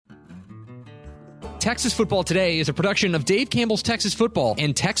Texas Football Today is a production of Dave Campbell's Texas Football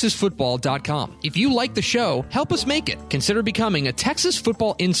and TexasFootball.com. If you like the show, help us make it. Consider becoming a Texas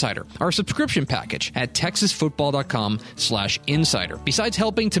Football Insider, our subscription package at TexasFootball.com/insider. Besides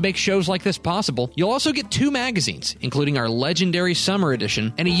helping to make shows like this possible, you'll also get 2 magazines, including our legendary summer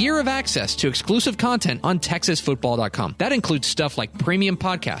edition and a year of access to exclusive content on TexasFootball.com. That includes stuff like premium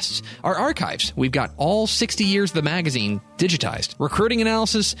podcasts, our archives. We've got all 60 years of the magazine digitized, recruiting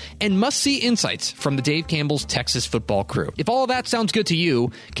analysis, and must-see insights from the Dave Campbell's Texas Football crew. If all of that sounds good to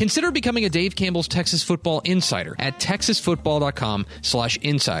you, consider becoming a Dave Campbell's Texas Football Insider at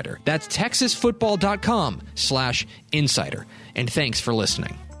TexasFootball.com/insider. That's TexasFootball.com/insider. And thanks for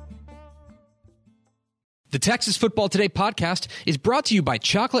listening. The Texas Football Today podcast is brought to you by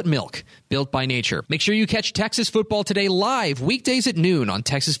Chocolate Milk, built by nature. Make sure you catch Texas Football Today live weekdays at noon on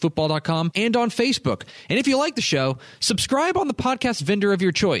TexasFootball.com and on Facebook. And if you like the show, subscribe on the podcast vendor of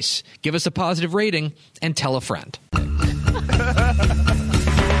your choice. Give us a positive rating and tell a friend. Hey,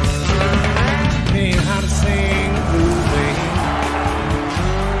 how to sing blue thing.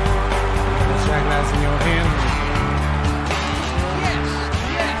 Shot glass in your hand.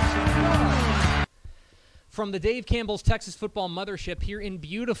 From the Dave Campbell's Texas Football Mothership here in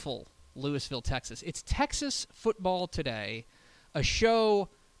beautiful Lewisville, Texas. It's Texas Football Today, a show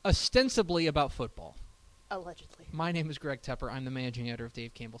ostensibly about football. Allegedly. My name is Greg Tepper. I'm the managing editor of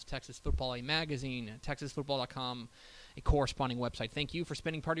Dave Campbell's Texas Football, a magazine, TexasFootball.com, a corresponding website. Thank you for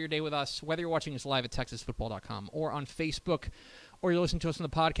spending part of your day with us, whether you're watching us live at TexasFootball.com or on Facebook, or you're listening to us on the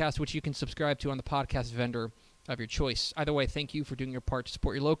podcast, which you can subscribe to on the podcast vendor of your choice. Either way, thank you for doing your part to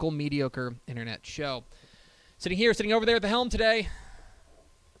support your local mediocre internet show. Sitting over there at the helm today,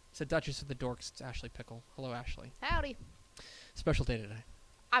 it's the Duchess of the Dorks. It's Ashley Pickle. Hello, Ashley. Howdy. Special day today.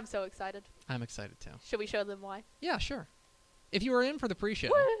 I'm so excited. I'm excited, too. Should we show them why? Yeah, sure. If you were in for the pre-show,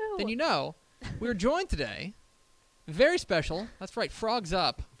 Woo! then you know we're joined today. Very special. That's right. Frogs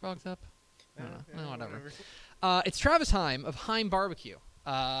Up. Frogs Up? I don't know. No, whatever. It's Travis Heim of Heim Barbecue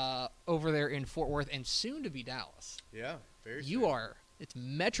over there in Fort Worth and soon to be Dallas. Yeah, very You soon. are. It's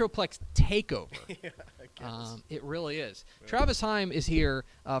Metroplex takeover. Yeah, I guess. It really is. Yeah. Travis Heim is here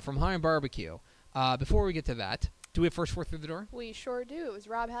from Heim Barbecue. Before we get to that, do we have first four through the door? We sure do. It was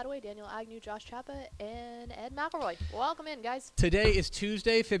Rob Hadaway, Daniel Agnew, Josh Chappa, and Ed McElroy. Welcome in, guys. Today is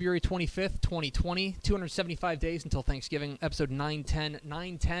Tuesday, February 25th, 2020. 275 days until Thanksgiving. Episode 910.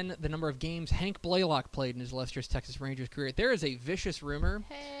 910, the number of games Hank Blaylock played in his illustrious Texas Rangers career. There is a vicious rumor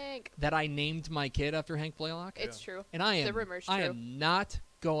Hank. that I named my kid after Hank Blaylock. It's true. And I am, The rumor's I true. am not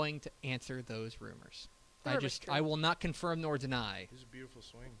going to answer those rumors. The rumor's true. I will not confirm nor deny. He's a beautiful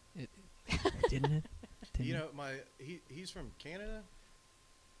swing. Didn't it? You know, he's from Canada.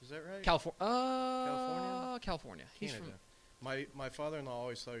 Is that right? California. California. He's Canada. from. My father-in-law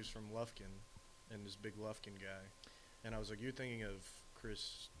always thought he was from Lufkin, and this big Lufkin guy. And I was like, you're thinking of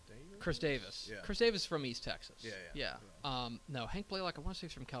Chris Davis? Chris Davis. Yeah. Chris Davis from East Texas. Yeah. No, Hank Blaylock, I want to say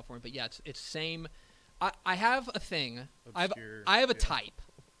he's from California, but yeah, it's same. I have a thing. Obscure, I have a yeah. type.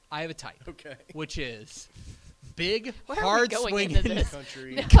 I have a type. Okay. Which is big, Where are we hard going swinging, into this?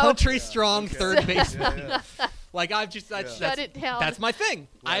 Country. No. country Yeah, strong okay. third baseman. Yeah. Like I've just that's, Yeah. Shut it down. that's my thing.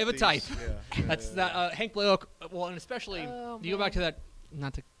 I have a Lefties. type. Yeah. That's yeah. that Hank Blaylock. Well, and especially Oh, you go back to man. that.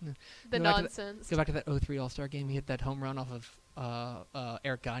 Not to The go back to nonsense. Go back to that 03 All-Star game. He hit that home run off of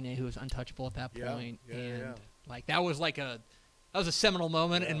Eric Gagne, who was untouchable at that Yeah, point. yeah, and yeah. like that was a seminal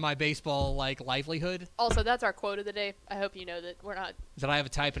moment Yeah. in my baseball like livelihood. Also, that's our quote of the day. I hope you know that we're not. Is that I have a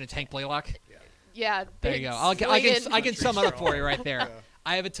type and it's Hank Blaylock. Yeah. There big you go. I can swinging. sum it up for you right there. Yeah.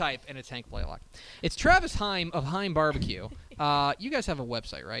 I have a type and it's Hank Blaylock. It's Travis Heim of Heim Barbecue. You guys have a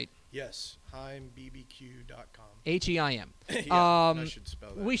website, right? Yes. HeimBBQ.com. HEIM. Yeah, I should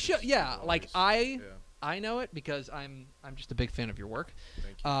spell that. We should. Yeah. Always. Like Yeah. I know it because I'm just a big fan of your work.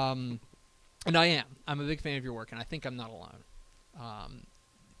 Thank you. And I am. I'm a big fan of your work, and I think I'm not alone.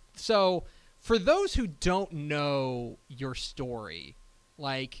 So, for those who don't know your story,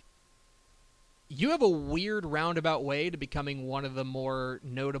 like, you have a weird roundabout way to becoming one of the more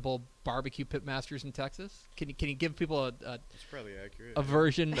notable barbecue pitmasters in Texas. Can you give people It's probably accurate. a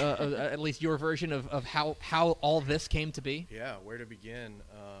version, at least your version of how all this came to be? Yeah, where to begin?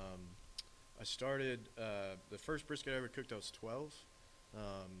 I started the first brisket I ever cooked. I was 12,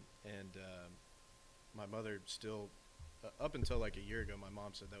 and my mother still, up until like a year ago, my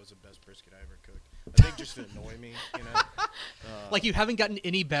mom said that was the best brisket I ever cooked. I think just to annoy me, you know. Like you haven't gotten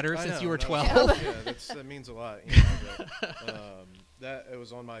any better I since know, you were no, 12. Yeah, that means a lot. You know, but, that it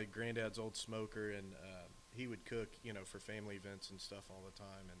was on my granddad's old smoker, and he would cook, you know, for family events and stuff all the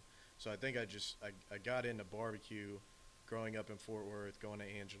time. And so I think I got into barbecue growing up in Fort Worth, going to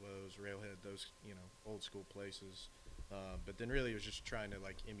Angelo's, Tito's, Railhead, those, old school places. But then really it was just trying to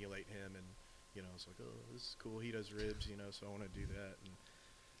like emulate him, and it's like, oh, this is cool. He does ribs, so I want to do that, and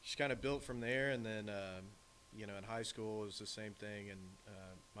just kind of built from there. And then in high school it was the same thing, and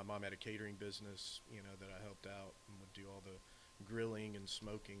my mom had a catering business, that I helped out and would do all the grilling and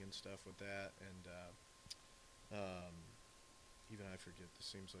smoking and stuff with that. And even I forget, this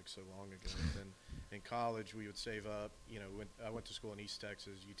seems like so long ago. Then in college we would save up, I went to school in East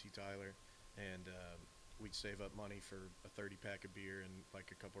Texas, UT Tyler, and we'd save up money for a 30-pack of beer and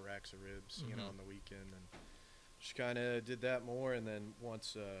like a couple racks of ribs, on the weekend, and just kind of did that more. And then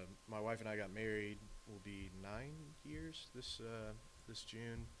once my wife and I got married, will be 9 years this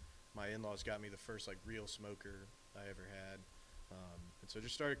June. My in-laws got me the first like real smoker I ever had, and so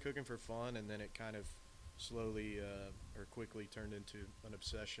just started cooking for fun, and then it kind of slowly or quickly turned into an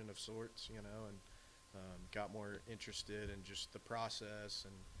obsession of sorts, and got more interested in just the process,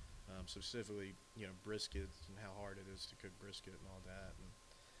 and specifically, briskets and how hard it is to cook brisket and all that.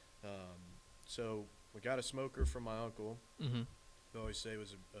 And so we got a smoker from my uncle. Mm-hmm. I always say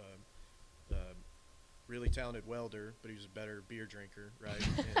was a really talented welder, but he was a better beer drinker, right?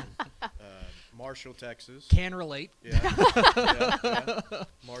 In Marshall, Texas. Can relate. Yeah. Yeah.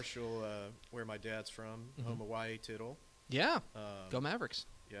 Marshall, where my dad's from, home of Y.A. Tittle. Yeah. Go Mavericks.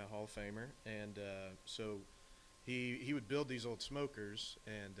 Yeah, Hall of Famer. And so he would build these old smokers,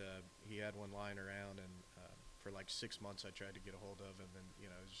 and he had one lying around, and for like 6 months I tried to get a hold of him, and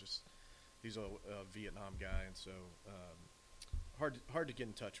it was just he's a Vietnam guy, and so hard to get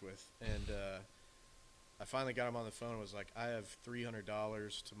in touch with. And I finally got him on the phone and was like, I have $300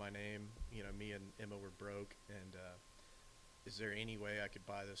 to my name. Me and Emma were broke, and is there any way I could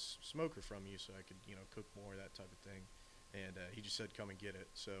buy this smoker from you so I could, cook more, that type of thing? And he just said, come and get it.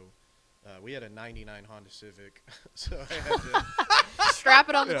 So we had a 99 Honda Civic, so I had to Strap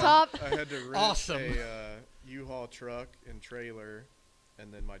it on the top. I had to rent Awesome. a U-Haul truck and trailer,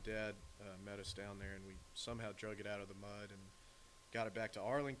 and then my dad met us down there, and we somehow drug it out of the mud and got it back to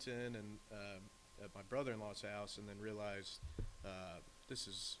Arlington, and at my brother-in-law's house, and then realized this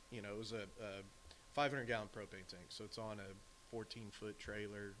is, it was a 500-gallon propane tank, so it's on a 14-foot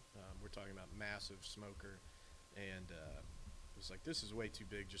trailer. We're talking about massive smoker, and it was like, this is way too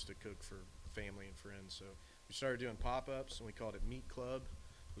big just to cook for family and friends. So we started doing pop-ups, and we called it Meat Club.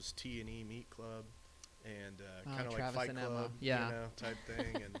 It was T&E Meat Club, and kind of like Travis Fight and Club, Emma. Yeah. type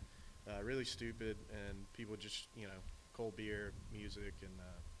thing, and really stupid, and people just, cold beer, music, and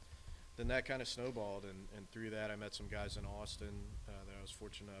then that kind of snowballed, and through that I met some guys in Austin that I was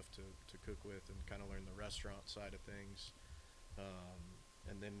fortunate enough to cook with and kind of learn the restaurant side of things.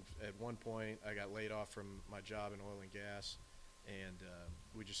 And then at one point I got laid off from my job in oil and gas, and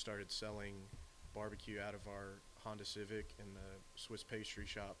we just started selling barbecue out of our Honda Civic in the Swiss pastry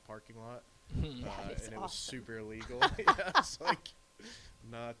shop parking lot. That is And it was awesome. super illegal. Yeah, it's like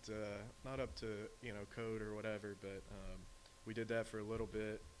not up to code or whatever, but we did that for a little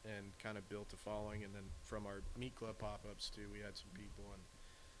bit and kind of built a following. And then from our Meat Club pop-ups too, we had some people, and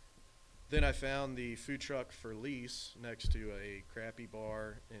then I found the food truck for lease next to a crappy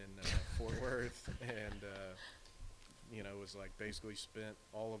bar in Fort Worth, and was like basically spent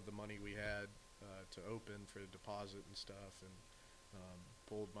all of the money we had to open for the deposit and stuff, and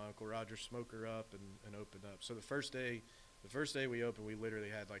pulled my Uncle Roger's smoker up and opened up. So the first day we opened, we literally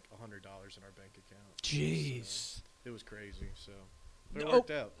had like $100 in our bank account. Jeez. So it was crazy. So but it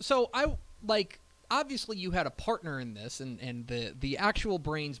worked out. So obviously you had a partner in this, and the actual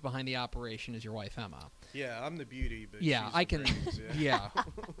brains behind the operation is your wife, Emma. Yeah, I'm the beauty, but Yeah, she's I the can. brains, Yeah.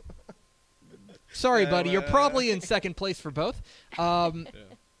 Sorry, Yeah, buddy. You're well, probably in second place for both. Yeah.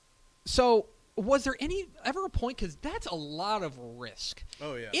 So, was there ever a point? Because that's a lot of risk.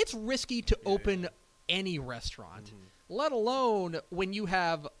 Oh yeah. It's risky to open yeah. any restaurant, Mhm. let alone when you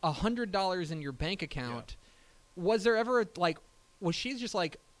have $100 in your bank account. Was there ever was she just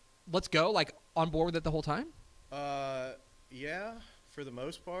like, let's go, on board with it the whole time? Yeah, for the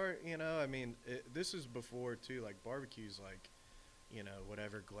most part, I mean, this is before too, like barbecue's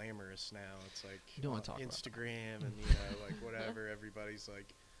whatever glamorous now. It's like You don't wanna on talk about Instagram and like whatever, everybody's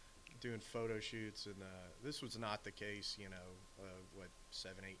like doing photo shoots, and this was not the case,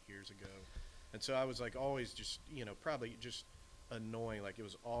 7-8 years ago. And so I was like always just, probably just annoying. Like it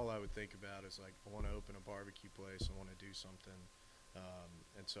was all I would think about is like, I want to open a barbecue place, I want to do something.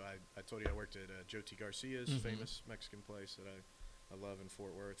 And so I told you I worked at Joe T. Garcia's famous Mexican place that I love in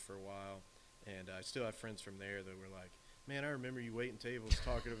Fort Worth for a while. And I still have friends from there that were like, man, I remember you waiting tables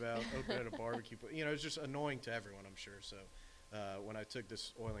talking about opening a barbecue place. It was just annoying to everyone, I'm sure. So when I took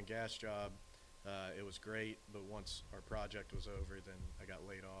this oil and gas job, it was great. But once our project was over, then I got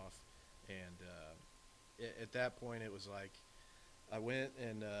laid off. at that point, it was like I went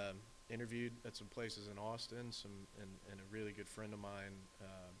and interviewed at some places in Austin. And a really good friend of mine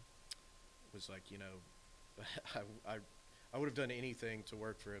was like, I would have done anything to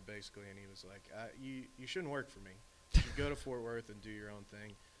work for it, basically. And he was like, you shouldn't work for me. You should go to Fort Worth and do your own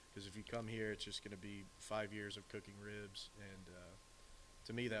thing, because if you come here, it's just going to be 5 years of cooking ribs. And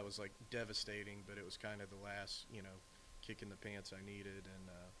to me, that was like devastating, but it was kind of the last, kick in the pants I needed. And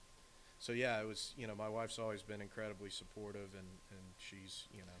so yeah, it was, my wife's always been incredibly supportive, and she's,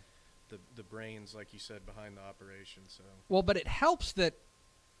 the brains, like you said, behind the operation. So Well, but it helps that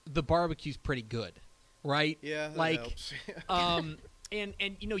the barbecue's pretty good, right? yeah, that like, helps.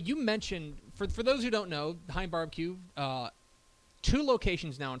 and you mentioned, for those who don't know, Hind Barbecue, 2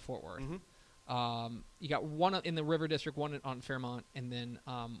 locations now in Fort Worth. Mhm. You got one in the River District, one on Fairmont, and then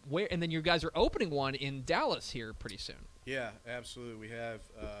and then you guys are opening one in Dallas here pretty soon. Yeah, absolutely. We have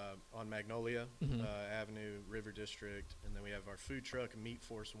on Magnolia Mhm. Avenue, River District, and then we have our food truck, Meat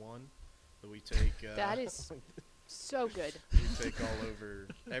Force One, that we take. That is so good. we take all over,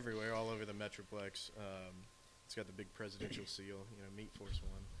 everywhere, all over the Metroplex. It's got the big presidential seal, Meat Force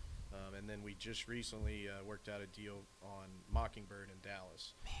One. And then we just recently worked out a deal on Mockingbird in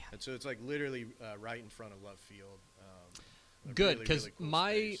Dallas. Man. And so it's like literally right in front of Love Field. A Good, really, because really cool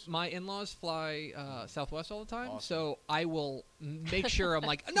my space. my in-laws fly Southwest all the time, Awesome. so I will make sure I'm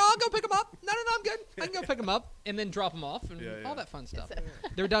like, no, I'll go pick them up. No, I'm good. I can go pick them up and then drop them off and Yeah, all yeah. that fun stuff. It's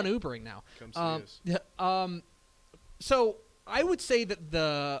They're done Ubering now. Come see us. Yeah, so I would say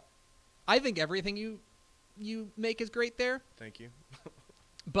that I think everything you make is great there, Thank you.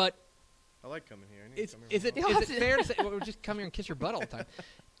 but I like coming here. I need to is come here it more. is it fair to say we'll just come here and kiss your butt all the time?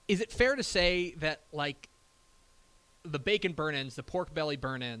 Is it fair to say that like the bacon burn ends, the pork belly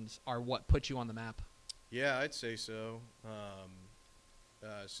burn ends are what put you on the map? Yeah, I'd say so.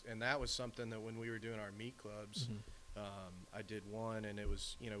 And that was something that when we were doing our meat clubs, Mhm. I did one, and it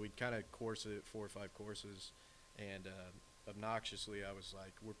was, we'd kind of course it 4 or 5 courses, and obnoxiously I was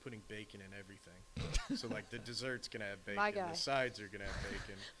like, we're putting bacon in everything. So like the dessert's gonna have bacon, My guy. the sides are gonna have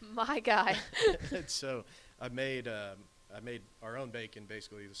bacon. My guy. And so I made our own bacon,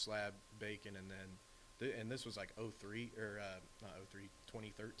 basically the slab bacon, and then and this was like 03 or not 03,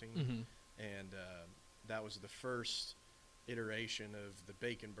 2013. Mhm. And that was the first iteration of the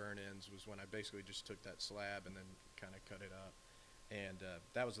bacon burn ends, was when I basically just took that slab and then kind of cut it up. And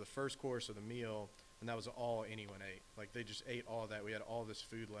that was the first course of the meal, and that was all anyone ate. Like they just ate all that. We had all this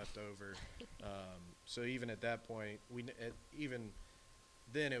food left over. So even at that point, even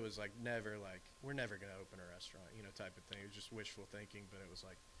then it was like we're never going to open a restaurant, type of thing. It was just wishful thinking, but it was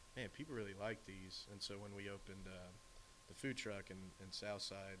like, man, people really like these. And so when we opened the food truck in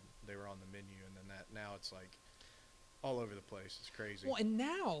Southside, they were on the menu, and then now it's like all over the place. It's crazy. Well, and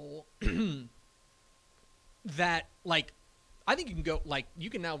now that like I think you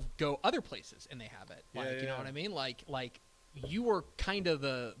can now go other places and they have it. Yeah, Like, you know yeah. what I mean? Like you were kind of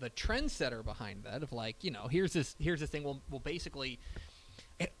the trendsetter behind that of like, here's this thing we'll basically,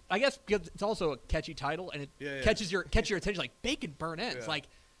 I guess because it's also a catchy title and it Yeah, yeah. catches your attention, like bacon burn ends. Yeah. Like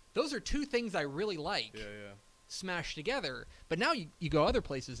those are 2 things I really like Yeah, yeah. smashed together. But now you go other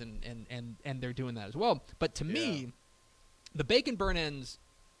places and they're doing that as well. But to me, the bacon burn ends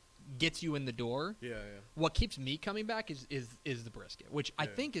gets you in the door. Yeah, yeah. What keeps me coming back is the brisket, which I Yeah.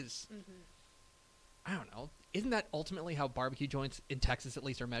 think is, Mhm. I don't know, isn't that ultimately how barbecue joints in Texas at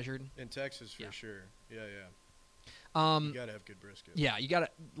least are measured? In Texas, for Yeah. sure. Yeah, yeah. You got to have good brisket. Yeah, you gotta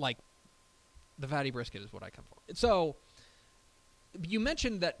like the fatty brisket is what I come for. So you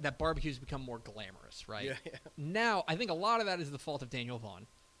mentioned that barbecue's become more glamorous, right? Yeah, yeah. Now I think a lot of that is the fault of Daniel Vaughn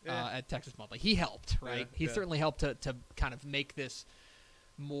Yeah. at Texas Monthly. He helped, right? Yeah, He yeah. certainly helped to kind of make this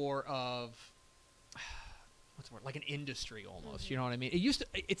more of what's the word, like an industry almost. You know what I mean?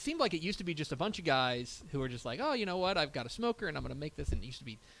 It seemed like it used to be just a bunch of guys who were just like, oh, you know what? I've got a smoker and I'm going to make this. And it used to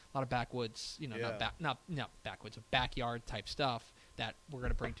be a lot of backwoods, Yeah. not backwoods, but backyard type stuff that we're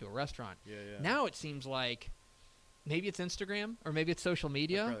going to bring to a restaurant. Yeah, yeah. Now it seems like maybe it's Instagram or maybe it's social That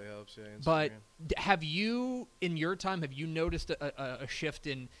media. probably helps, yeah. But Instagram. have you, in your time, noticed a shift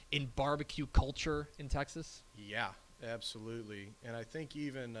in barbecue culture in Texas? Yeah, absolutely. And I think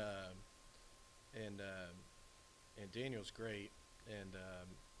even and Daniel's great, and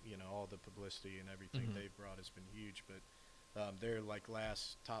all the publicity and everything Mhm. they've brought has been huge. But their like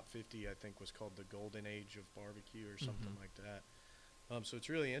last top 50, I think, was called the Golden Age of Barbecue or something Mhm. like that. So it's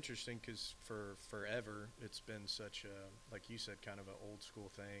really interesting because for forever it's been such a, like you said, kind of an old school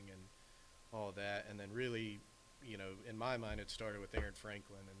thing and all that. And then really, in my mind, it started with Aaron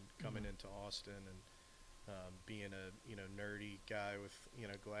Franklin and coming Mhm. into Austin. And being a nerdy guy with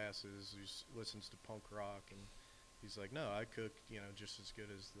glasses who listens to punk rock, and he's like, no, I cook just as good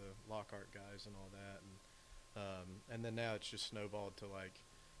as the Lockhart guys and all that, and then now it's just snowballed to like,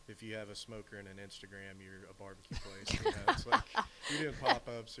 if you have a smoker and an Instagram, you're a barbecue place. It's like you're doing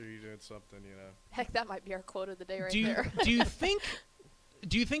pop-ups or you're doing something. Heck, that might be our quote of the day right do there. do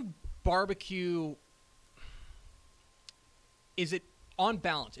you think barbecue, is it on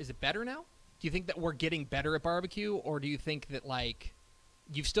balance? Is it better now? Do you think that we're getting better at barbecue, or do you think that like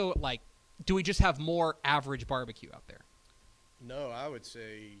you've still like, do we just have more average barbecue out there? No, I would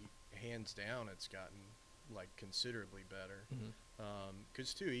say hands down it's gotten like considerably better.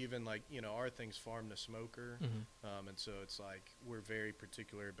 Because too, even like our thing's farm to smoker, and so it's like we're very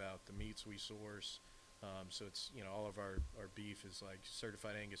particular about the meats we source. So it's all of our beef is like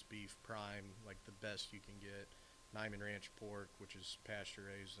certified Angus beef, prime, like the best you can get. Nyman Ranch pork, which is pasture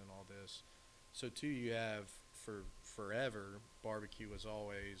raised and all this. So too, you have for forever, barbecue was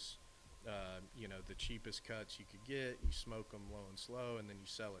always the cheapest cuts you could get. You smoke them low and slow, and then you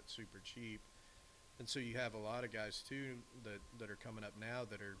sell it super cheap. And so you have a lot of guys too that are coming up now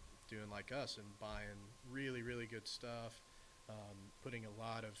that are doing like us and buying really, really good stuff, putting a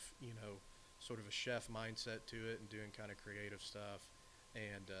lot of sort of a chef mindset to it and doing kind of creative stuff.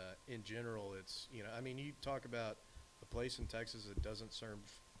 And in general, it's I mean, you talk about a place in Texas that doesn't serve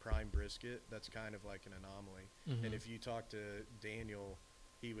prime brisket, that's kind of like an anomaly. And if you talk to Daniel,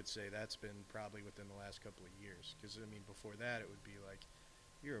 he would say that's been probably within the last couple of years. Because I mean, before that, it would be like,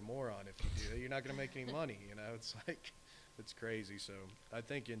 you're a moron if you do that. You're not going to make any money. It's like, it's crazy. So I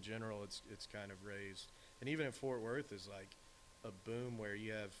think in general, it's kind of raised. And even in Fort Worth is like a boom where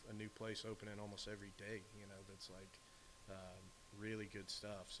you have a new place opening almost every day. That's like really good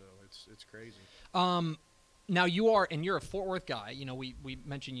stuff. So it's crazy. Now you're a Fort Worth guy. We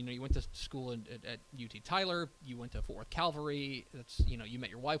mentioned you went to school at UT Tyler. You went to Fort Worth Calvary. That's you met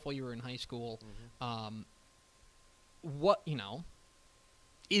your wife while you were in high school. What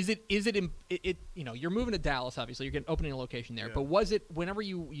is it you're moving to Dallas, obviously you're opening a location there, but was it whenever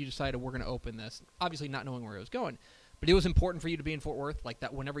you decided we're going to open this, obviously not knowing where it was going, but it was important for you to be in Fort Worth, like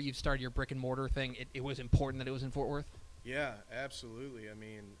that whenever you started your brick and mortar thing, it was important that it was in Fort Worth? Yeah, absolutely. I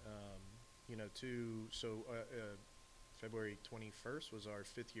mean, February 21st was our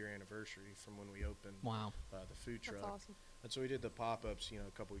 5th year anniversary from when we opened. Wow. The food truck. That's awesome. And so we did the pop-ups,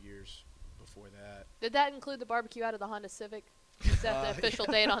 a couple years before that. Did that include the barbecue out of the Honda Civic? Is that the official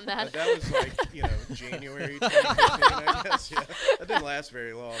date on that? That was like, January 2015, I guess. Yeah, that didn't last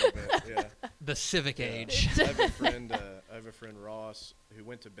very long, but yeah. The Civic age. I have a friend Ross who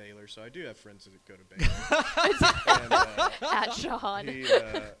went to Baylor, so I do have friends that go to Baylor. And, At Sean.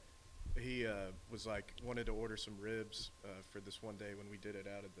 He was like wanted to order some ribs for this one day when we did it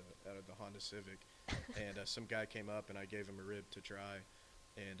out of the Honda Civic, and some guy came up and I gave him a rib to try,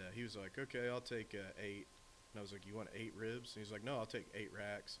 and he was like, okay, I'll take 8. And I was like, you want 8 ribs? And he's like, no, I'll take 8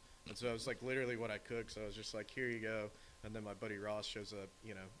 racks. And so it was like literally what I cooked. So I was just like, here you go. And then my buddy Ross shows up,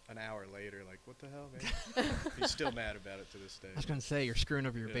 an hour later, like, what the hell, man? He's still mad about it to this day. I was going to say, you're screwing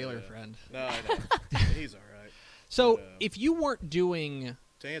over your Baylor friend. No, I know. He's all right. So But, if you weren't doing...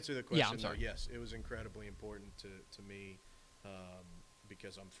 To answer the question, I'm sorry. yes, it was incredibly important to me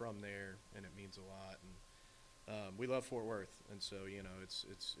because I'm from there and it means a lot. And we love Fort Worth, and so it's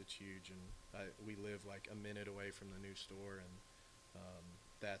huge. And we live like a minute away from the new store, and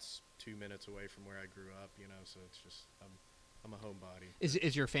that's 2 minutes away from where I grew up. So it's just I'm a homebody.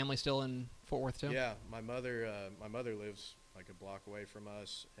 Is your family still in Fort Worth too? Yeah, my mother lives like a block away from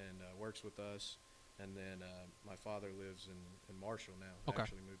us and works with us. And then my father lives in Marshall now. Okay.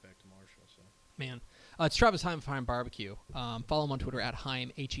 Actually moved back to Marshall. So. Man. It's Travis Heim of Heim Barbecue. Follow him on Twitter at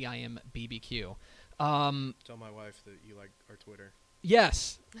Heim, HEIMBBQ. Tell my wife that you like our Twitter.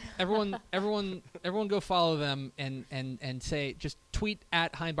 Yes. Everyone go follow them and say, just tweet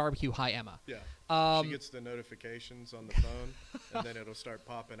at Heim Barbecue, hi Emma. Yeah. She gets the notifications on the phone, and then it'll start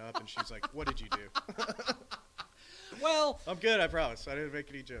popping up, and she's like, what did you do? Well, I'm good, I promise. I didn't make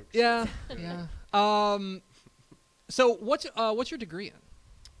any jokes. Yeah. So what's your degree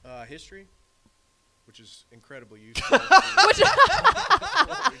in? History, which is incredibly useful.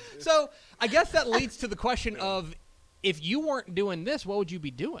 So I guess that leads to the question of, if you weren't doing this, what would you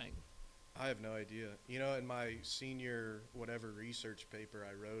be doing? I have no idea. In my senior whatever research paper,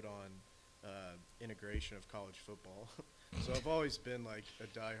 I wrote on integration of college football. So I've always been like a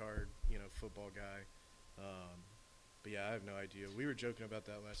diehard, football guy. But yeah, I have no idea. We were joking about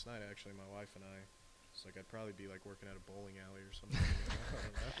that last night, actually, my wife and I. It's like I'd probably be like working at a bowling alley or something.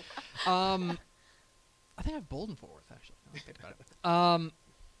 I don't know. I think I've bowled in Fort Worth, actually. Now that I think about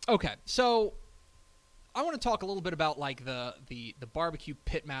it. Okay, so I want to talk a little bit about like the barbecue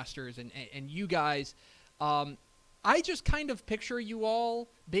pit masters and you guys. I just kind of picture you all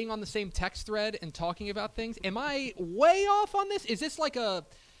being on the same text thread and talking about things. Am I way off on this? Is this like a?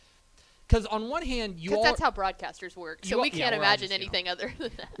 Because on one hand, you all Because that's how broadcasters work. So we can't imagine anything other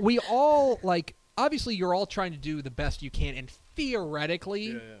than that. we all like. Obviously, you're all trying to do the best you can, and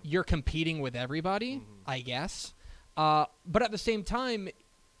theoretically, you're competing with everybody, I guess. But at the same time,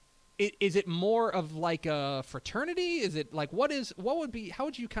 is it more of like a fraternity? Is it like how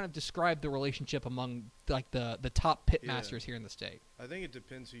would you kind of describe the relationship among like the top pit masters here in the state? I think it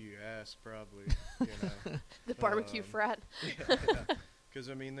depends who you ask, probably. You know? The barbecue frat. Because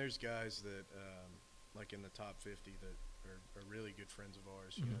I mean, there's guys that like in the top 50 that are really good friends of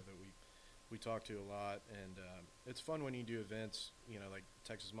ours. You know, that we talk to a lot, and it's fun when you do events. You know, like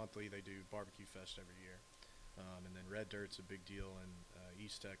Texas Monthly, they do Barbecue Fest every year, and then Red Dirt's a big deal in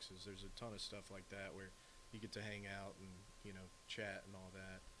East Texas. There's a ton of stuff like that where you get to hang out and chat and all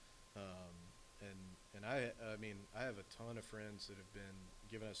that. And I mean, I have a ton of friends that have been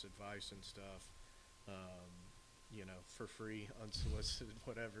giving us advice and stuff, for free, unsolicited,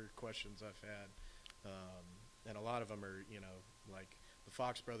 whatever questions I've had. And a lot of them are, like the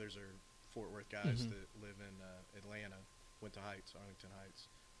Fox brothers are Fort Worth guys that live in Atlanta, went to Arlington Heights,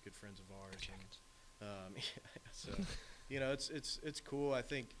 good friends of ours. And, so, it's cool. I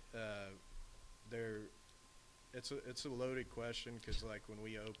think it's a loaded question because, like, when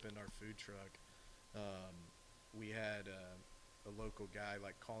we opened our food truck, we had a local guy,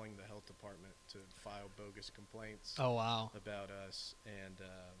 like, calling the health department to file bogus complaints about us.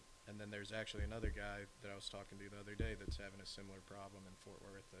 And then there's actually another guy that I was talking to the other day that's having a similar problem in Fort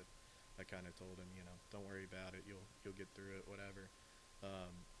Worth that I kind of told him, don't worry about it. You'll get through it, whatever.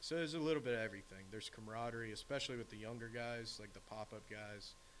 So there's a little bit of everything. There's camaraderie, especially with the younger guys, like the pop-up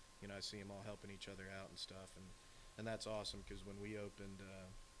guys. I see them all helping each other out and stuff. And that's awesome because when we opened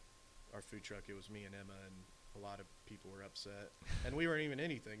our food truck, it was me and Emma, and a lot of people were upset. And we weren't even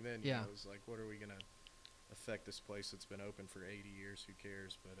anything then. It was like, what are we going to affect this place that's been open for 80 years? Who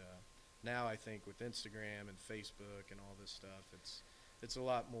cares? But now I think with Instagram and Facebook and all this stuff, it's a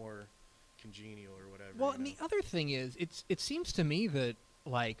lot more congenial or whatever. Well, and the other thing is, it seems to me that,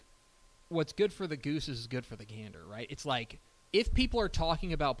 like, what's good for the goose is good for the gander, right? It's like, if people are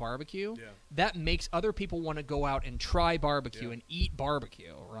talking about barbecue, that makes other people want to go out and try barbecue and eat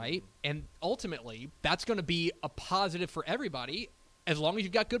barbecue, right? And ultimately, that's going to be a positive for everybody as long as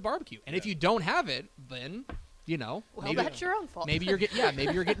you've got good barbecue. And if you don't have it, then, well, maybe that's your own fault. Maybe you're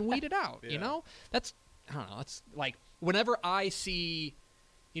getting weeded out, I don't know. It's like whenever I see,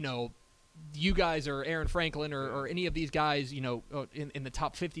 you guys or Aaron Franklin or any of these guys, in the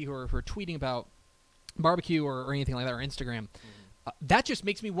top 50 who are tweeting about barbecue or anything like that, or Instagram, that just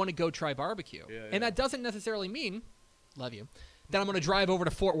makes me want to go try barbecue. And that doesn't necessarily mean, love you, that I'm going to drive over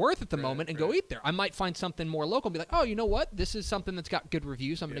to Fort Worth at the moment and go eat there. I might find something more local and be like, oh, you know what? This is something that's got good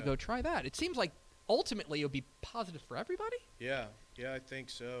reviews. I'm going to go try that. It seems like ultimately it would be positive for everybody. Yeah, I think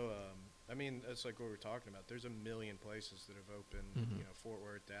so. I mean, that's like what we're talking about. There's a million places that have opened, Fort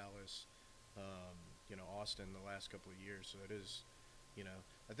Worth, Dallas, Austin the last couple of years. So it is,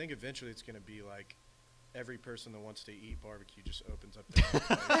 I think eventually it's going to be like every person that wants to eat barbecue just opens up their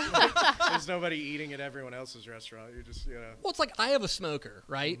own place. There's nobody eating at everyone else's restaurant. You're just, Well, it's like I have a smoker,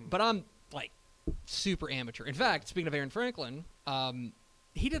 right? But I'm like super amateur. In fact, speaking of Aaron Franklin,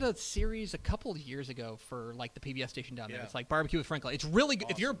 he did a series a couple of years ago for like the PBS station down there. It's like Barbecue with Franklin. It's really good.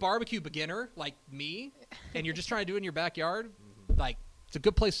 Awesome. If you're a barbecue beginner like me and you're just trying to do it in your backyard, like it's a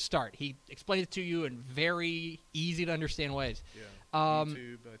good place to start. He explains it to you in very easy to understand ways.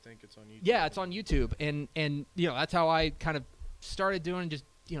 YouTube, I think it's on YouTube. Yeah, it's on YouTube, and that's how I kind of started doing just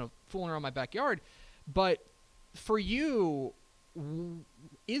fooling around my backyard. But for you,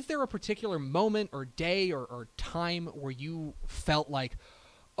 is there a particular moment or day or time where you felt like,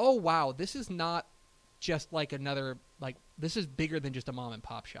 oh wow, this is not just like another, like this is bigger than just a mom and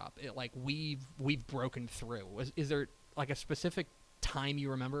pop shop. Like we've broken through. Is there like a specific time you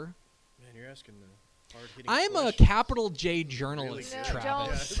remember? Man, you're asking the I'm a capital J journalist, No,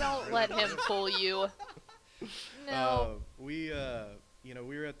 Travis. Don't let him fool you. No. We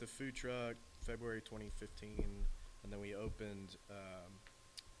were at the food truck February 2015, and then we opened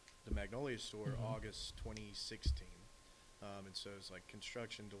the Magnolia store August 2016. And so it's like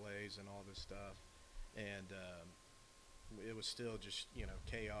construction delays and all this stuff, and it was still just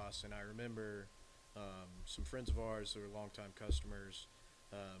chaos. And I remember some friends of ours who were longtime customers.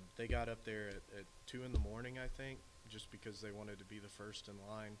 They got up there at 2 in the morning, I think, just because they wanted to be the first in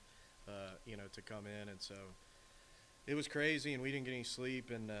line, to come in. And so it was crazy, and we didn't get any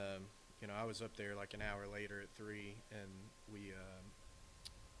sleep. And I was up there like an hour later at 3, and we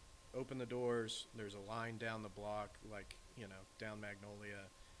opened the doors. There's a line down the block, like, down Magnolia,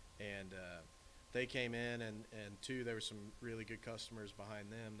 and they came in, and two, there were some really good customers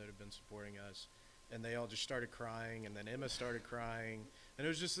behind them that have been supporting us, and they all just started crying, and then Emma started crying, and it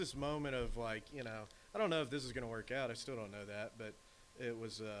was just this moment of like, I don't know if this is going to work out. I still don't know that, but it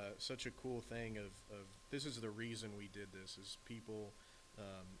was such a cool thing of this is the reason we did this, is people,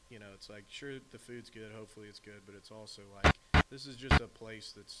 it's like, sure, the food's good, hopefully it's good, but it's also like, this is just a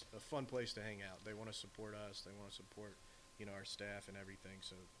place that's a fun place to hang out. They want to support us. They want to support, our staff and everything.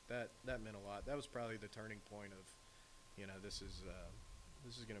 So that meant a lot. That was probably the turning point of, this is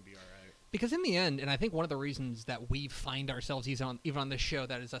going to be all right. Because in the end, and I think one of the reasons that we find ourselves even on this show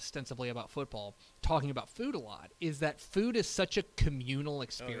that is ostensibly about football, talking about food a lot, is that food is such a communal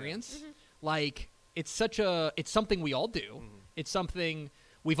experience. Mm-hmm. Like, it's something we all do. Mm-hmm. It's something,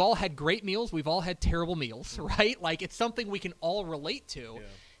 we've all had great meals. We've all had terrible meals, right? Like, it's something we can all relate to. Yeah.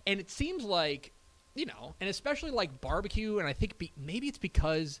 And it seems like, and especially like barbecue, and I think maybe it's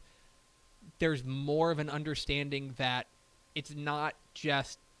because there's more of an understanding that it's not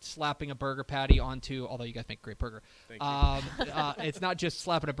just slapping a burger patty onto, although you guys make a great burger. Thank you. It's not just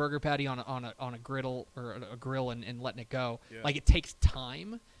slapping a burger patty on a griddle or a grill and letting it go. Yeah. Like, it takes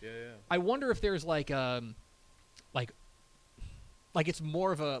time. Yeah. I wonder if there's like it's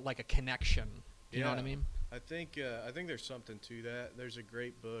more of a connection. You know what I mean? I think there's something to that. There's a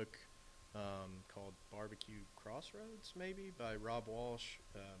great book called Barbecue Crossroads, maybe, by Rob Walsh.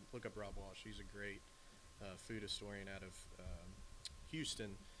 Look up Rob Walsh. He's a great food historian out of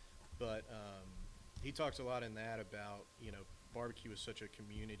Houston. But he talks a lot in that about, barbecue is such a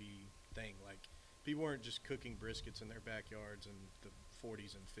community thing. Like, people weren't just cooking briskets in their backyards in the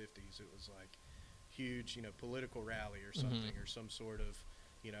 40s and 50s. It was like huge, political rally or something, or some sort of,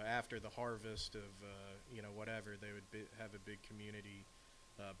 after the harvest of, whatever, they would have a big community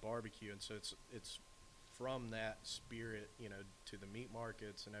barbecue. And so it's from that spirit, to the meat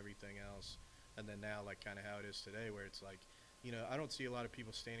markets and everything else. And then now, like, kind of how it is today, where it's like, I don't see a lot of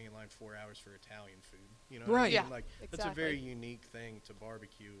people standing in line 4 hours for Italian food. You know what I Right. mean? Yeah, Like, exactly. that's a very unique thing to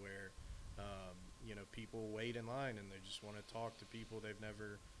barbecue, where, people wait in line and they just want to talk to people they've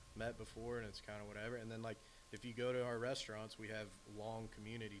never met before, and it's kind of whatever. And then, like, if you go to our restaurants, we have long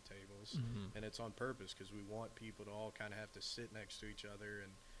community tables, and it's on purpose because we want people to all kind of have to sit next to each other,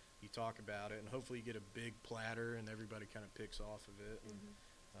 and you talk about it, and hopefully you get a big platter and everybody kind of picks off of it. And,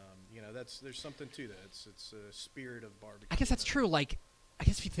 there's something to that. It's a spirit of barbecue. I guess that's true. Like, I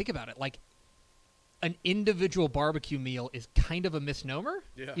guess if you think about it, like, an individual barbecue meal is kind of a misnomer.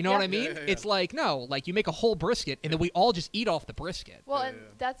 Yeah. You know Yeah. what I mean? Yeah, yeah, yeah. It's like, no, like, you make a whole brisket, and then we all just eat off the brisket. Well, Yeah, and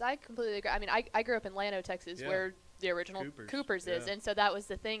yeah. I completely agree. I mean, I grew up in Llano, Texas, Yeah. where the original Cooper's, is, yeah. and so that was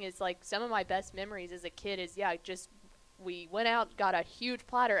the thing. Is like some of my best memories as a kid is just we went out, got a huge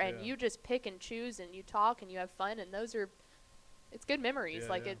platter, and Yeah. you just pick and choose, and you talk, and you have fun, and it's good memories. Yeah,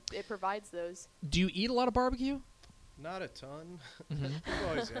 like yeah. it provides those. Do you eat a lot of barbecue? Not a ton. Mm-hmm. People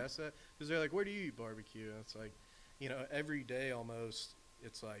always ask that because they're like, "Where do you eat barbecue?" And it's like, every day almost.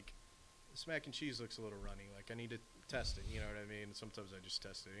 It's like, this mac and cheese looks a little runny. Like, I need to test it. You know what I mean? Sometimes I just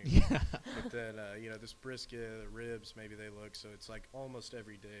test it. Anyway. Yeah. But then, this brisket, the ribs, maybe they look. So it's like almost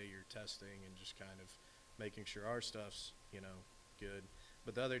every day you're testing and just kind of making sure our stuff's, good.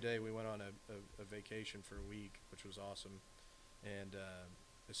 But the other day we went on a vacation for a week, which was awesome. And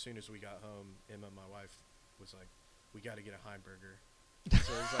as soon as we got home, Emma, my wife, was like, "We got to get a Heimburger."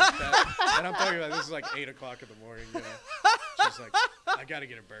 So it was like that. And I'm talking about, this is like 8 o'clock in the morning. She's like, "I got to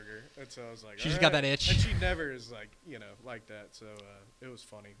get a burger." And so I was like, She just "All got right." that itch. And she never is like, like that. So it was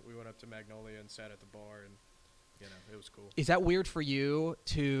funny. We went up to Magnolia and sat at the bar, and, it was cool. Is that weird for you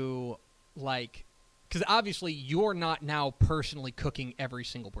to, like, because obviously you're not now personally cooking every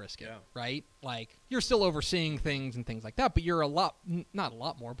single brisket, Yeah. right? Like, you're still overseeing things and things like that, but you're not a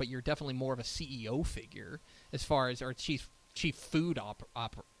lot more, but you're definitely more of a CEO figure as far as, or chief food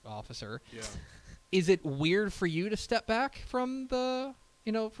officer. Yeah. Is it weird for you to step back from the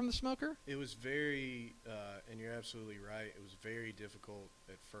smoker? It was very, and you're absolutely right, it was very difficult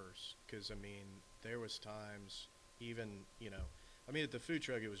at first because, there was times even, at the food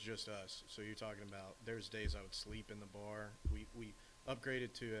truck, it was just us. So you're talking about, there's days I would sleep in the bar. We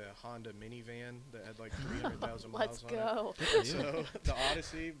upgraded to a Honda minivan that had like 300,000 miles Let's on go. it. So the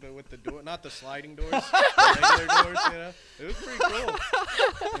Odyssey, but with the door, not the sliding doors, the regular doors, it was pretty cool.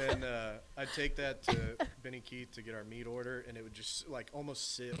 And I'd take that to Benny Keith to get our meat order, and it would just like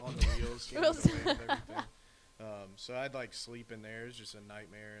almost sit on the wheels, the wind and everything. So I'd like sleep in there. It was just a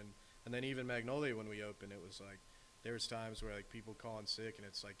nightmare. And then even Magnolia, when we opened, it was like, there was times where like people calling sick, and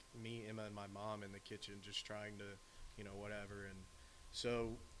it's like me, Emma, and my mom in the kitchen just trying to, whatever. And so,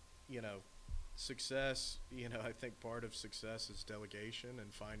 success, I think part of success is delegation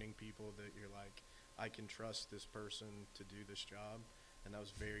and finding people that you're like, I can trust this person to do this job. And that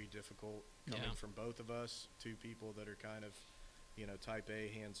was very difficult coming from both of us, two people that are kind of, type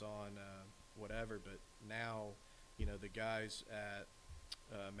A, hands-on, whatever. But now, the guys at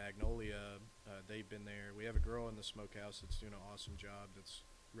Magnolia, they've been there. We have a girl in the smokehouse that's doing an awesome job that's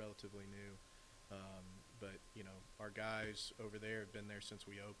relatively new. But, our guys over there have been there since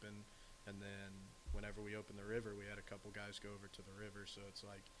we opened. And then whenever we opened the river, we had a couple guys go over to the river. So it's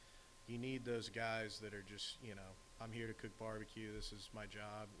like you need those guys that are just, I'm here to cook barbecue. This is my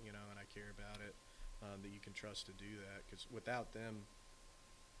job, and I care about it, that you can trust to do that. Because without them,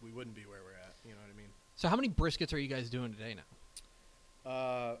 we wouldn't be where we're at. You know what I mean? So how many briskets are you guys doing today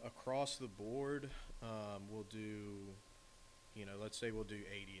now? Across the board, we'll do, let's say we'll do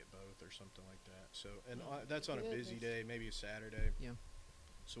 80 at both or something like that. So, and that's on a busy day, maybe a Saturday. Yeah.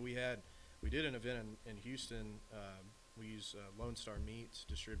 So we did an event in Houston. We use Lone Star Meats,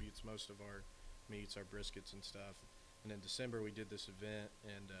 distributes most of our meats, our briskets and stuff. And in December we did this event,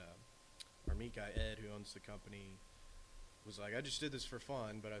 and our meat guy Ed, who owns the company, was like, I just did this for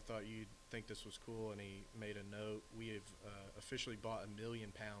fun, but I thought you'd think this was cool. And he made a note. We have officially bought 1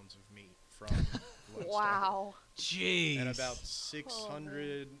 million pounds of meat from Lone Star. Wow. Jeez. And about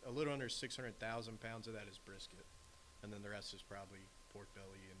 600, a little under 600,000 pounds of that is brisket. And then the rest is probably pork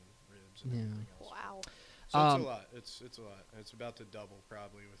belly and ribs and everything else. Wow. So it's a lot. It's a lot. And it's about to double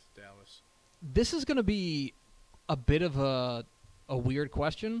probably with Dallas. This is going to be a bit of a weird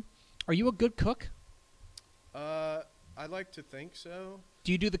question. Are you a good cook? I like to think so.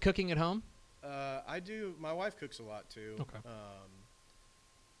 Do you do the cooking at home? I do. My wife cooks a lot too. Okay.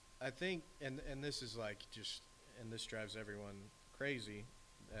 I think, and this is like just, and this drives everyone crazy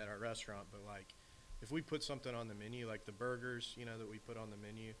at our restaurant, but like if we put something on the menu, like the burgers, that we put on the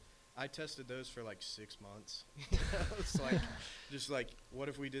menu, I tested those for like 6 months. It's like, just like, what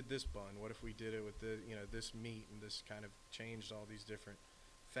if we did this bun? What if we did it with the, this meat, and this kind of changed all these different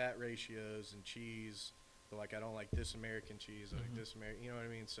fat ratios and cheese. But like, I don't like this American cheese. I like this American, you know what I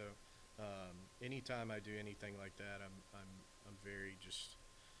mean? So, anytime I do anything like that, I'm very just,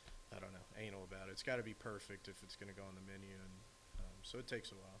 I don't know, anal about it. It's got to be perfect if it's going to go on the menu, and so it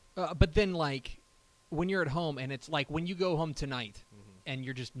takes a while. But then, like, when you're at home, and it's like when you go home tonight, and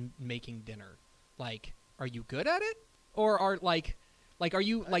you're just making dinner, like, are you good at it, or are are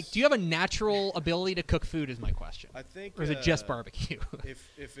you like? Do you have a natural ability to cook food? Is my question. I think. Or is it just barbecue?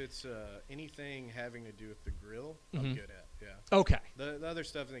 if it's anything having to do with the grill, I'm good at. Yeah. Okay. The other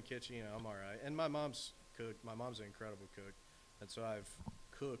stuff in the kitchen, I'm all right. And my mom's cooked. My mom's an incredible cook, and so I've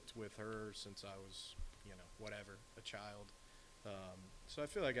cooked with her since I was, whatever, a child. So I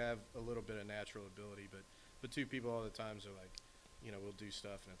feel like I have a little bit of natural ability, but two people all the times are like, we'll do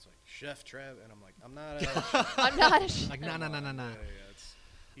stuff, and it's like, Chef Trev, and I'm like, I'm not a chef. I'm not a chef. Like, no. Yeah, it's,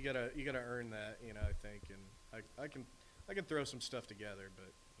 you gotta earn that, I think, and I can throw some stuff together,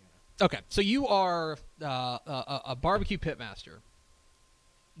 but Okay, so you are a barbecue pitmaster.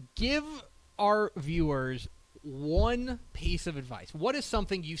 Give our viewers one piece of advice. What is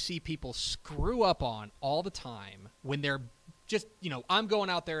something you see people screw up on all the time when they're just, I'm going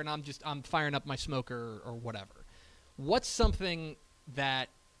out there and I'm firing up my smoker or whatever. What's something that,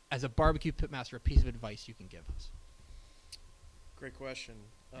 as a barbecue pitmaster, a piece of advice you can give us? Great question.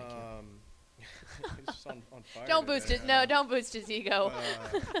 Thank you. He's just on fire. Don't boost today. it. No, don't boost his ego.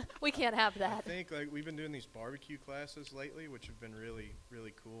 Uh, We can't have I that. think like we've been doing these barbecue classes lately, which have been really,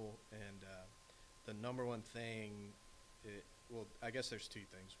 really cool. And the number one thing, well, I guess there's two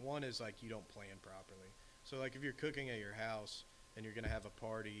things. One is like you don't plan properly. So like if you're cooking at your house and you're gonna have a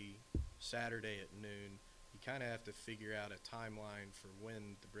party Saturday at noon, you kind of have to figure out a timeline for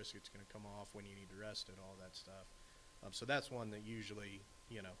when the brisket's gonna come off, when you need to rest it, all that stuff. So that's one that usually,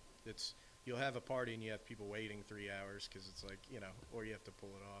 it's you'll have a party and you have people waiting 3 hours because it's like, or you have to pull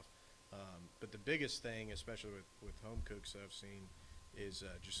it off. But the biggest thing, especially with home cooks that I've seen, is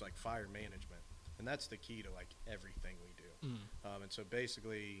just like fire management. And that's the key to like everything we do. And so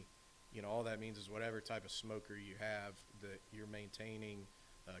basically, all that means is whatever type of smoker you have, that you're maintaining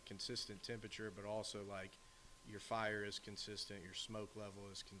consistent temperature, but also like your fire is consistent, your smoke level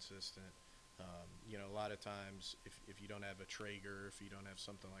is consistent. A lot of times if you don't have a Traeger, if you don't have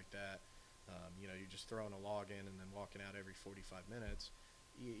something like that, you're just throwing a log in and then walking out every 45 minutes.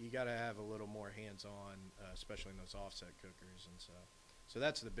 You got to have a little more hands-on, especially in those offset cookers. And so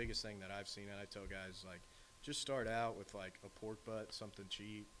that's the biggest thing that I've seen. And I tell guys, like, just start out with like a pork butt, something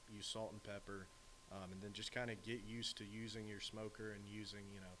cheap, use salt and pepper, and then just kind of get used to using your smoker and using,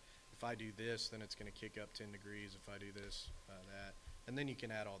 if I do this, then it's going to kick up 10 degrees. If I do this, that. And then you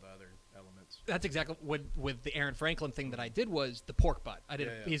can add all the other elements. That's exactly what with the Aaron Franklin thing that I did was the pork butt. Yeah.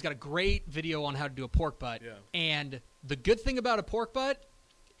 He's got a great video on how to do a pork butt. Yeah. And the good thing about a pork butt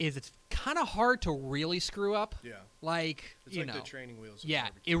is it's kind of hard to really screw up. Yeah. Like, It's you like know. the training wheels. of Yeah,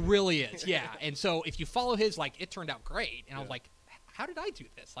 barbecue. it really is. Yeah. And so if you follow his, like, it turned out great. And I was Yeah. like, how did I do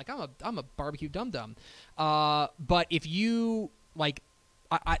this? Like, I'm a barbecue dum-dum. But if you, like,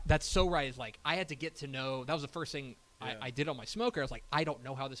 that's so right. Is like, I had to get to know, that was the first thing Yeah. I did on my smoker. I was like, I don't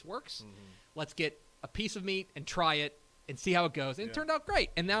know how this works. Mhm. Let's get a piece of meat and try it and see how it goes. And it Yeah. turned out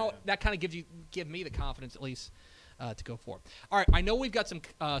great. And now Yeah. that kind of give me the confidence at least to go forward. All right, I know we've got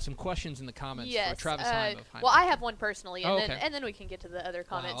some questions in the comments Yes. for Travis Heim of Heim. Well, I have one personally, and Oh, then okay. and then we can get to the other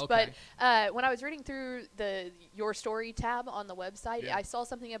comments. okay. But when I was reading through the Your Story tab on the website, Yeah. I saw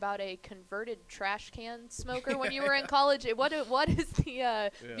something about a converted trash can smoker when you were in college. What is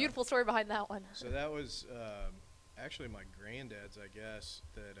the beautiful story behind that one? So that was actually my granddad's, I guess,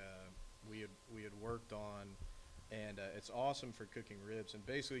 that we had worked on, and it's awesome for cooking ribs. And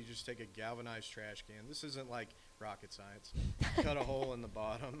basically, you just take a galvanized trash can. This isn't like rocket science. Cut a hole in the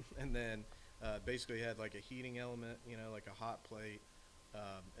bottom, and then basically had like a heating element, like a hot plate,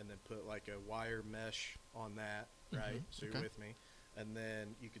 and then put like a wire mesh on that, right? Mhm, So okay. you're with me. And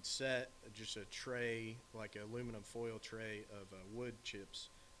then you could set just a tray, like an aluminum foil tray of wood chips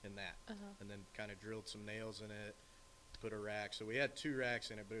in that, and then kind of drilled some nails in it, put a rack. So we had 2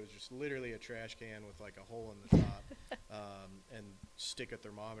 racks in it, but it was just literally a trash can with like a hole in the top, and stick a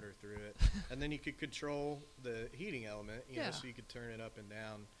thermometer through it. And then you could control the heating element, Yeah. so you could turn it up and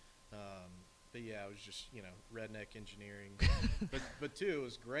down. But yeah, it was just, redneck engineering. but too, it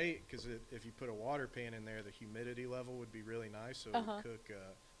was great because if you put a water pan in there, the humidity level would be really nice, so it would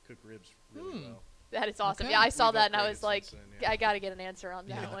cook ribs really well. That is awesome. Okay. Yeah, I saw We've that and I upgraded was like, since then, yeah. I got to get an answer on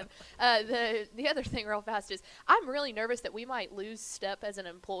that Yeah. one. The other thing real fast is I'm really nervous that we might lose Step as an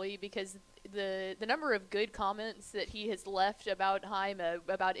employee because the number of good comments that he has left about Heim,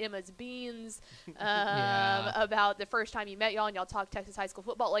 about Emma's beans, Yeah. about the first time you met y'all and y'all talked Texas high school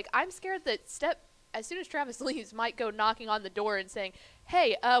football. Like, I'm scared that Step, as soon as Travis leaves, might go knocking on the door and saying,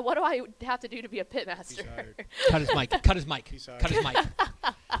 hey, what do I have to do to be a pitmaster? He's hired. Cut his mic. Cut his mic. He's Cut his mic.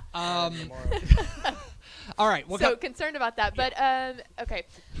 Tomorrow. All right. Well, So concerned about that, but okay.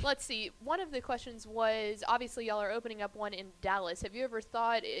 Let's see. One of the questions was obviously y'all are opening up one in Dallas. Have you ever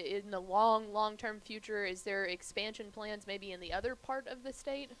thought in the long-term future, is there expansion plans maybe in the other part of the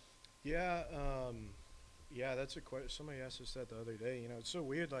state? Yeah, that's a question. Somebody asked us that the other day. It's so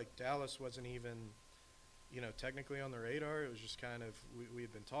weird. Like Dallas wasn't even, technically on the radar. It was just kind of we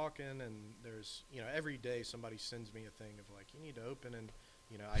had been talking, and there's, every day somebody sends me a thing of like, you need to open in,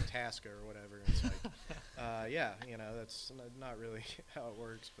 Itasca or whatever. And it's like, yeah, that's not really how it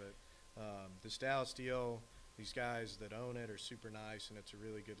works. But this Dallas deal, these guys that own it are super nice, and it's a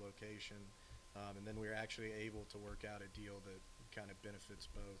really good location. And then we were actually able to work out a deal that kind of benefits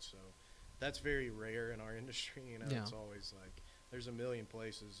both. So that's very rare in our industry. Yeah. It's always like there's a million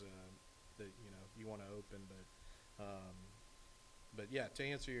places that you want to open, but yeah, to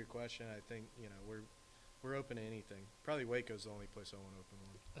answer your question, I think we're open to anything. Probably Waco's the only place I want to open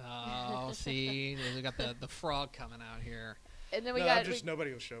one. Oh, see, we got the frog coming out here. And then we No, got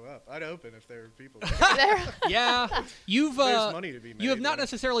nobody will show up. I'd open if there were people. there. Yeah, you've There's money to be made. you have not though.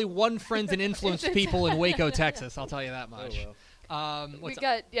 necessarily won friends and influenced people in Waco, Texas. I'll tell you that Oh, much. well. We What's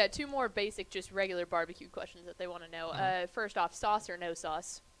got 2 more basic, just regular barbecue questions that they want to know. First off, sauce or no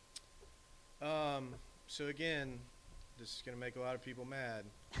sauce? So again, this is gonna make a lot of people mad.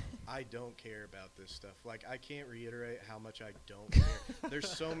 I don't care about this stuff. Like, I can't reiterate how much I don't care. There's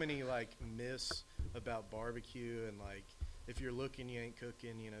so many like myths about barbecue, and like if you're looking, you ain't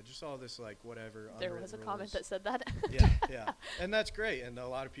cooking. Just all this like whatever. There was a unwritten comment rules. that said that. Yeah, and that's great, and a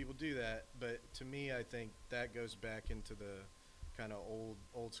lot of people do that. But to me, I think that goes back into the kind of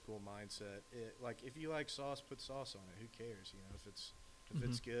old school mindset. Like, if you like sauce, put sauce on it. Who cares? If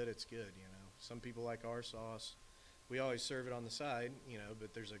it's good, it's good. Some people like our sauce. We always serve it on the side,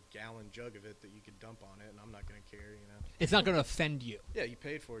 but there's a gallon jug of it that you could dump on it, and I'm not going to care. It's not going to offend you. Yeah, you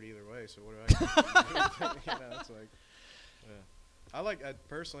paid for it either way, so what do I care? It's like, yeah. I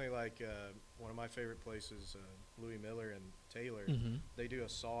personally like one of my favorite places, Louis Miller and Taylor. Mhm. They do a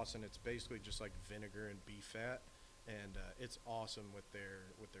sauce, and it's basically just like vinegar and beef fat, and it's awesome with their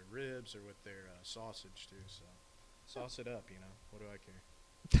ribs or with their sausage too. So sauce it up, what do I care?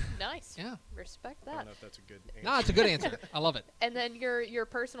 Nice. Yeah. Respect I don't that. know if that's a good answer. No, it's a good answer. I love it. And then your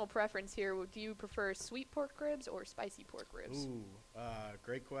personal preference here, do you prefer sweet pork ribs or spicy pork ribs? Ooh,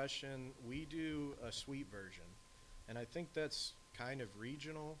 great question. We do a sweet version, and I think that's kind of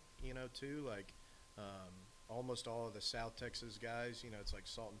regional, too. Like, almost all of the South Texas guys, it's like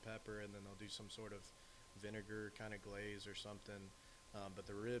salt and pepper, and then they'll do some sort of vinegar kind of glaze or something. But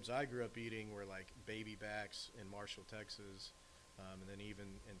the ribs I grew up eating were like baby backs in Marshall, Texas, and then even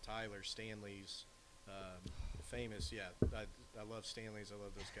in Tyler, Stanley's, famous. Yeah, I love Stanley's. I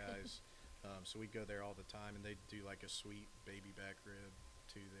love those guys. So we go there all the time, and they do like a sweet baby back rib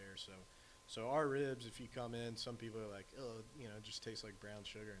too there. So our ribs, if you come in, some people are like, oh, it just tastes like brown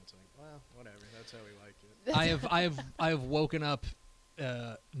sugar, and it's like, well, whatever. That's how we like it. I have woken up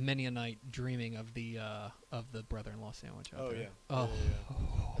many a night dreaming of the brother-in-law sandwich. Out Oh there. yeah. Oh.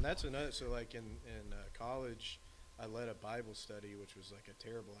 Yeah. And that's another. So like in college, I led a Bible study, which was like a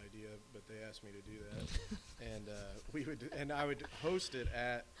terrible idea, but they asked me to do that, and I would host it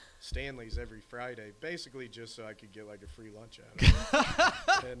at Stanley's every Friday, basically just so I could get like a free lunch out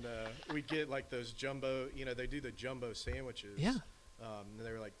of it. And we'd get like those jumbo, they do the jumbo sandwiches. Yeah. And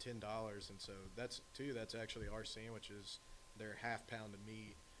they were like $10, and so that's actually our sandwiches. They're half pound of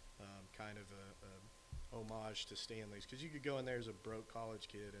meat, kind of a homage to Stanley's, because you could go in there as a broke college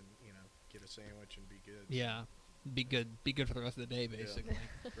kid and get a sandwich and be good. Yeah. Be good for the rest of the day, basically.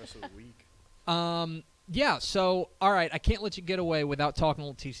 Yeah. Rest of the week. Yeah. So, all right, I can't let you get away without talking a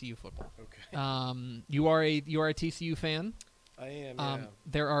little TCU football. Okay. You are a TCU fan. I am. Yeah.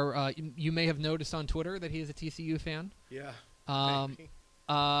 There are you may have noticed on Twitter that he is a TCU fan. Yeah. Maybe.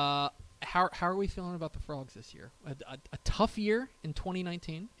 How are we feeling about the Frogs this year? A tough year in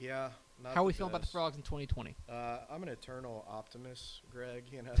 2019. Yeah. Not How are the we feeling about the best. Frogs in 2020? I'm an eternal optimist, Greg.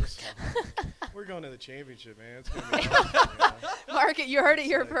 So we're going to the championship, man. It's gonna be awesome, Mark it. You heard it It's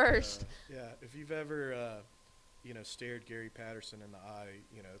here like, first. Yeah. If you've ever, stared Gary Patterson in the eye,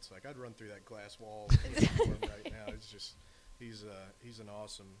 it's like I'd run through that glass wall for him right now. It's just he's an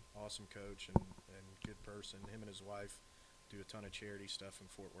awesome coach and good person. Him and his wife do a ton of charity stuff in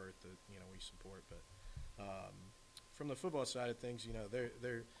Fort Worth that we support. But from the football side of things,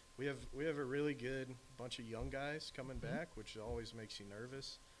 we have a really good bunch of young guys coming back, which always makes you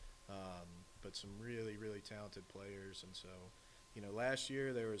nervous. But some really, really talented players. And so, last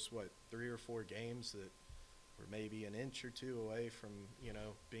year there was 3 or 4 games that were maybe an inch or two away from,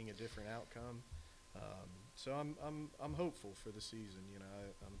 being a different outcome. So I'm hopeful for the season.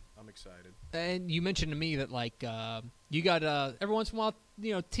 I'm excited. And you mentioned to me that you got every once in a while,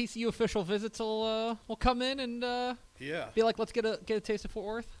 TCU official visits will come in and Yeah. be like, let's get a taste of Fort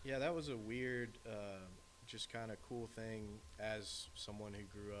Worth. Yeah, that was a weird, just kind of cool thing as someone who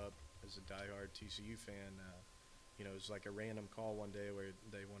grew up as a diehard TCU fan. It was like a random call one day where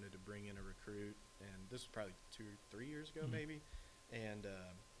they wanted to bring in a recruit, and this was probably 2 or 3 years ago maybe. And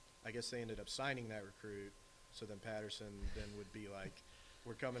I guess they ended up signing that recruit. So then Patterson then would be like,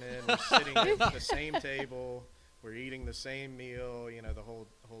 we're coming in, we're sitting at the same table, we're eating the same meal, the whole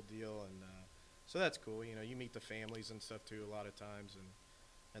deal. And so that's cool. You meet the families and stuff too a lot of times.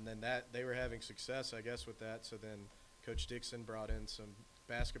 And then that they were having success, I guess, with that. So then Coach Dixon brought in some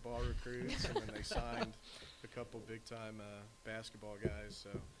basketball recruits, and then they signed a couple big-time basketball guys. So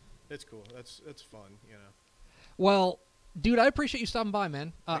it's cool. That's fun, Well, dude, I appreciate you stopping by,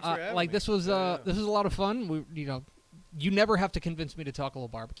 man. Thanks for having me. This was Yeah. this was a lot of fun. You never have to convince me to talk a little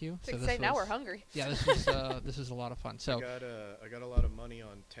barbecue. So now we're hungry. Yeah, this was a lot of fun. So I got a lot of money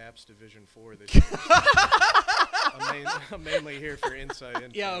on TAPS Division 4 this year. I'm mainly here for inside info.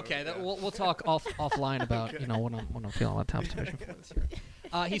 yeah, okay. We'll talk offline about when I'm feeling on top division for this year.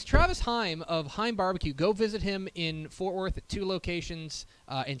 He's Travis Heim of Heim Barbecue. Go visit him in Fort Worth at 2 locations,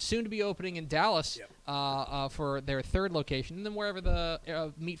 and soon to be opening in Dallas for their 3rd location, and then wherever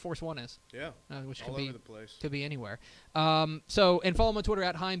the Meat Force 1 is. Yeah, Which all could be over the place. Could be anywhere. And follow him on Twitter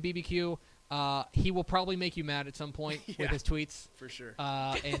at Heim BBQ. He will probably make you mad at some point with his tweets. For sure.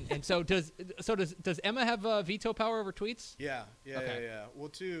 And so does Emma have veto power over tweets? Yeah. Okay. Yeah. Well,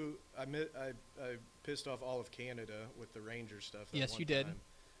 too, I pissed off all of Canada with the Ranger stuff. Yes, one you did. time.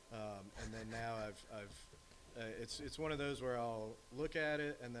 And then now it's one of those where I'll look at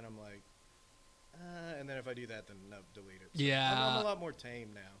it and then I'm like, and then if I do that, then no, delete it. So Yeah. I'm a lot more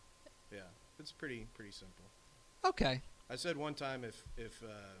tame now. Yeah, it's pretty simple. Okay. I said one time if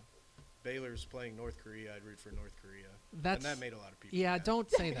Baylor's playing North Korea, I'd root for North Korea. That's and that made a lot of people Yeah, mad. don't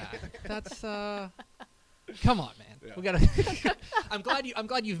say that. That's Come on, man. Yeah. We gotta. I'm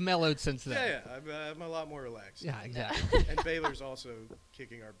glad you've mellowed since then. Yeah. I'm a lot more relaxed. Yeah, exactly. And Baylor's also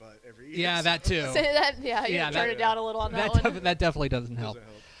kicking our butt every year. Yeah, so that too. So that, yeah, you Yeah, turn that- it down a little on that one. That definitely doesn't help. doesn't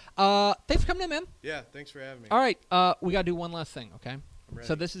help. Thanks for coming in, man. Yeah, thanks for having me. All right, we gotta do one last thing, okay? I'm ready.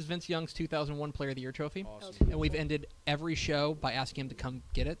 So this is Vince Young's 2001 Player of the Year trophy, Awesome. and we've ended every show by asking him to come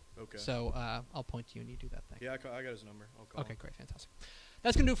get it. Okay. So I'll point to you and you do that thing. Yeah, I got his number. I'll call Okay, him. great, fantastic.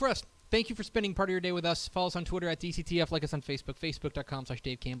 That's going to do it for us. Thank you for spending part of your day with us. Follow us on Twitter at DCTF. Like us on Facebook,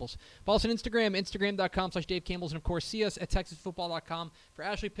 facebook.com/Dave Campbell's. Follow us on Instagram, instagram.com/Dave Campbell's. And, of course, see us at texasfootball.com. For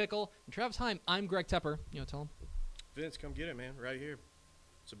Ashley Pickle and Travis Heim, I'm Greg Tepper. Tell him. Vince, come get it, man. Right here.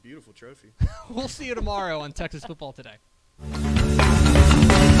 It's a beautiful trophy. We'll see you tomorrow on Texas Football Today.